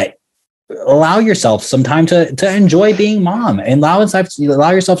 That allow yourself some time to enjoy being mom, and allow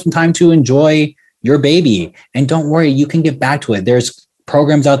yourself some time to enjoy your baby. And don't worry, you can get back to it. There's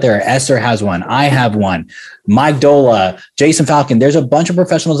programs out there. Esther has one. I have one. Mike Dola, Jason Falcon. There's a bunch of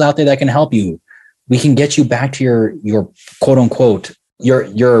professionals out there that can help you. We can get you back to your quote unquote,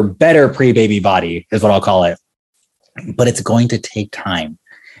 your better pre-baby body is what I'll call it. But it's going to take time.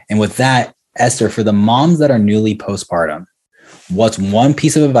 And with that, Esther, for the moms that are newly postpartum, what's one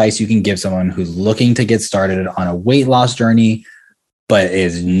piece of advice you can give someone who's looking to get started on a weight loss journey, but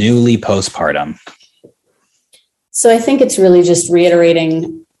is newly postpartum? So I think it's really just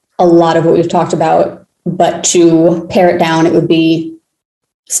reiterating a lot of what we've talked about, but to pare it down, it would be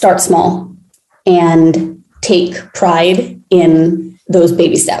start small and take pride in those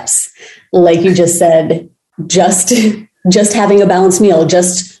baby steps. Like you just said, just having a balanced meal,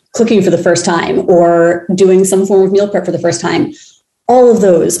 just cooking for the first time, or doing some form of meal prep for the first time. All of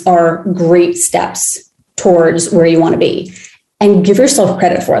those are great steps towards where you want to be, and give yourself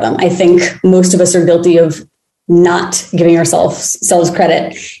credit for them. I think most of us are guilty of not giving ourselves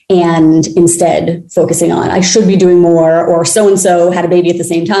credit and instead focusing on, I should be doing more, or so-and-so had a baby at the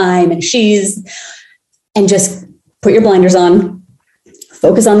same time and just put your blinders on,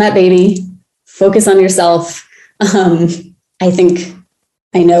 focus on that baby, focus on yourself. I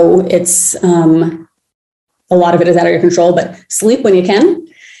know it's a lot of it is out of your control, but sleep when you can.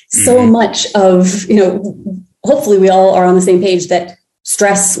 So much of, hopefully we all are on the same page that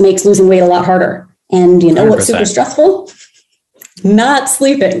stress makes losing weight a lot harder. And you know 100%. What's super stressful? Not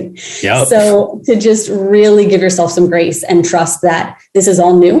sleeping. Yep. So to just really give yourself some grace and trust that this is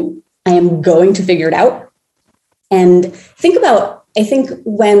all new. I am going to figure it out. And I think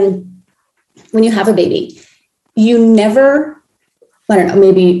when you have a baby, you never, I don't know,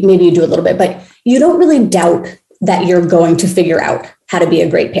 maybe you do a little bit, but you don't really doubt that you're going to figure out how to be a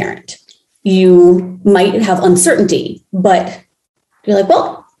great parent. You might have uncertainty, but you're like,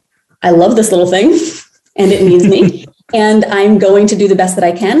 well, I love this little thing and it needs me and I'm going to do the best that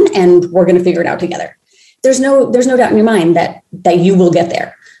I can. And we're going to figure it out together. There's no doubt in your mind that you will get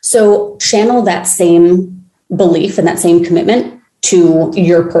there. So channel that same belief and that same commitment to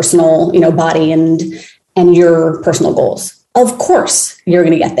your personal, body and your personal goals. Of course, you're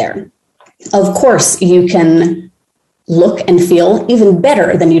going to get there. Of course, you can look and feel even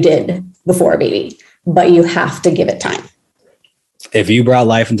better than you did before a baby, but you have to give it time. If you brought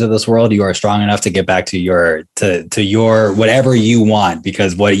life into this world, you are strong enough to get back to your whatever you want,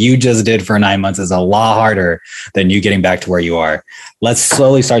 because what you just did for 9 months is a lot harder than you getting back to where you are. Let's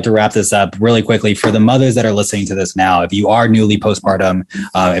slowly start to wrap this up really quickly. For the mothers that are listening to this now, if you are newly postpartum,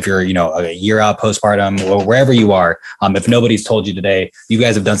 if you're, a year out postpartum, or wherever you are, if nobody's told you today, you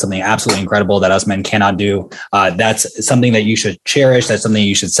guys have done something absolutely incredible that us men cannot do. That's something that you should cherish. That's something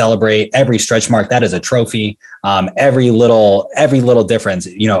you should celebrate. Every stretch mark, that is a trophy. Every little difference,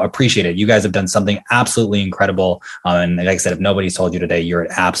 appreciate it. You guys have done something absolutely incredible. And like I said, if nobody's told you today, you're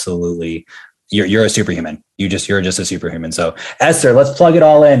a superhuman. You're just a superhuman. So Esther, let's plug it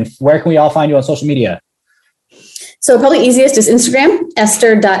all in. Where can we all find you on social media? So probably easiest is Instagram,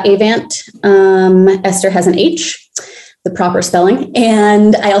 Esther.Avant. Esther has an H, the proper spelling.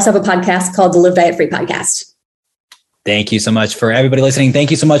 And I also have a podcast called the Live Diet Free Podcast. Thank you so much for everybody listening. Thank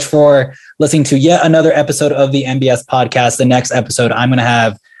you so much for listening to yet another episode of the MBS podcast. The next episode, I'm going to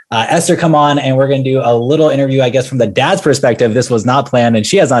have Esther come on, and we're going to do a little interview, I guess, from the dad's perspective. This was not planned, and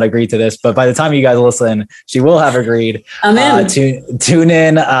she has not agreed to this, but by the time you guys listen, she will have agreed. Tune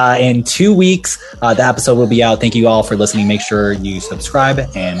in 2 weeks. The episode will be out. Thank you all for listening. Make sure you subscribe,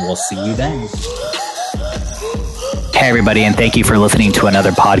 and we'll see you then. Hey, everybody, and thank you for listening to another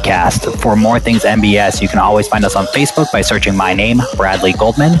podcast. For more things MBS, you can always find us on Facebook by searching my name, Bradley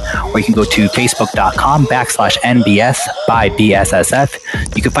Goldman, or you can go to facebook.com/NBS by BSSF.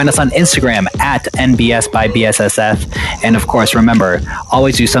 You can find us on Instagram at NBS by BSSF. And of course, remember,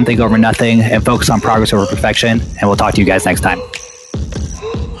 always do something over nothing and focus on progress over perfection. And we'll talk to you guys next time.